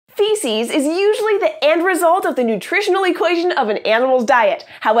feces is usually the end result of the nutritional equation of an animal's diet.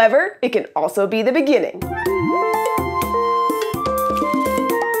 However, it can also be the beginning.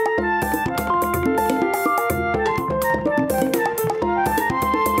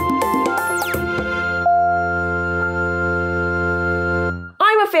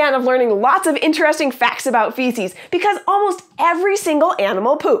 Fan of learning lots of interesting facts about feces because almost every single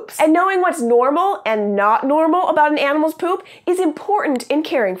animal poops. And knowing what's normal and not normal about an animal's poop is important in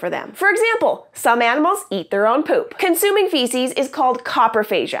caring for them. For example, some animals eat their own poop. Consuming feces is called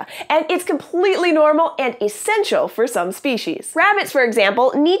coprophagia, and it's completely normal and essential for some species. Rabbits, for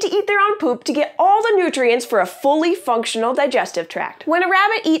example, need to eat their own poop to get all the nutrients for a fully functional digestive tract. When a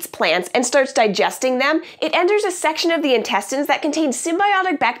rabbit eats plants and starts digesting them, it enters a section of the intestines that contains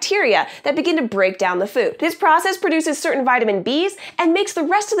symbiotic bacteria that begin to break down the food. This process produces certain vitamin Bs and makes the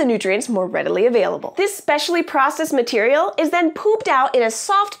rest of the nutrients more readily available. This specially processed material is then pooped out in a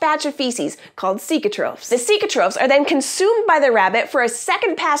soft batch of feces called cecotrophs. The cecotrophs are then consumed by the rabbit for a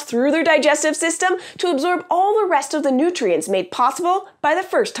second pass through their digestive system to absorb all the rest of the nutrients made possible by the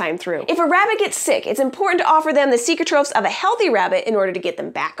first time through. If a rabbit gets sick, it's important to offer them the cecotrophs of a healthy rabbit in order to get them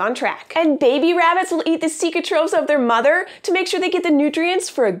back on track. And baby rabbits will eat the cecotrophs of their mother to make sure they get the nutrients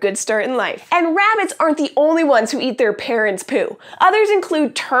for a good start in life. And rabbits aren't the only ones who eat their parents' poo. Others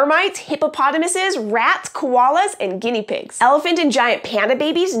include termites, hippopotamuses, rats, koalas, and guinea pigs. Elephant and giant panda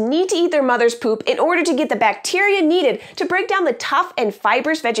babies need to eat their mother's poop in order to get the bacteria needed to break down the tough and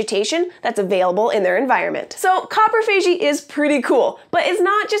fibrous vegetation that's available in their environment. So coprophagy is pretty cool, but it's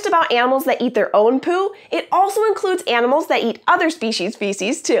not just about animals that eat their own poo, it also includes animals that eat other species'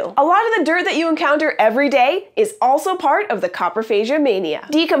 feces too. A lot of the dirt that you encounter every day is also part of the Coprophagia Mania.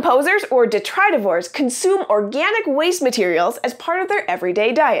 Decomposers, or detritivores, consume organic waste materials as part of their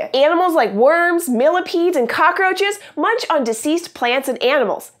everyday diet. Animals like worms, millipedes, and cockroaches munch on deceased plants and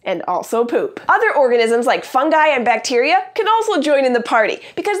animals, and also poop. Other organisms like fungi and bacteria can also join in the party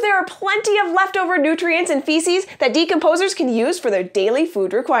because there are plenty of leftover nutrients and feces that decomposers can use for their daily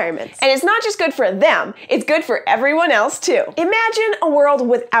food requirements. And it's not just good for them, it's good for everyone else too. Imagine a world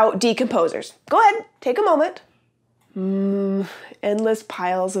without decomposers. Go ahead, take a moment. Endless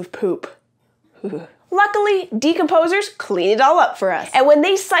piles of poop. Luckily, decomposers clean it all up for us. And when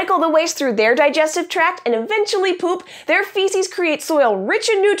they cycle the waste through their digestive tract and eventually poop, their feces create soil rich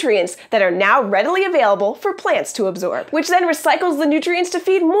in nutrients that are now readily available for plants to absorb, which then recycles the nutrients to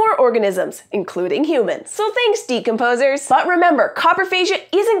feed more organisms, including humans. So thanks, decomposers. But remember, coprophagia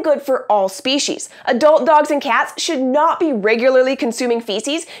isn't good for all species. Adult dogs and cats should not be regularly consuming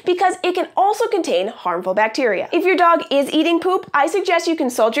feces because it can also contain harmful bacteria. If your dog is eating poop, I suggest you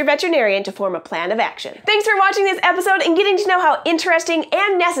consult your veterinarian to form a plan of action. Thanks for watching this episode and getting to know how interesting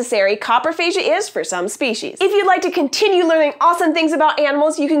and necessary coprophagia is for some species. If you'd like to continue learning awesome things about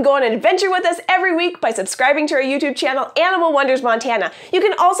animals, you can go on an adventure with us every week by subscribing to our YouTube channel, Animal Wonders Montana. You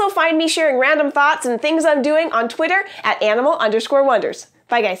can also find me sharing random thoughts and things I'm doing on Twitter at @animal_wonders.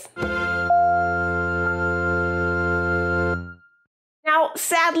 Bye guys. Now,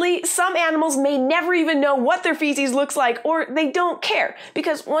 sadly, some animals may never even know what their feces looks like, or they don't care,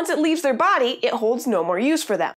 because once it leaves their body, it holds no more use for them.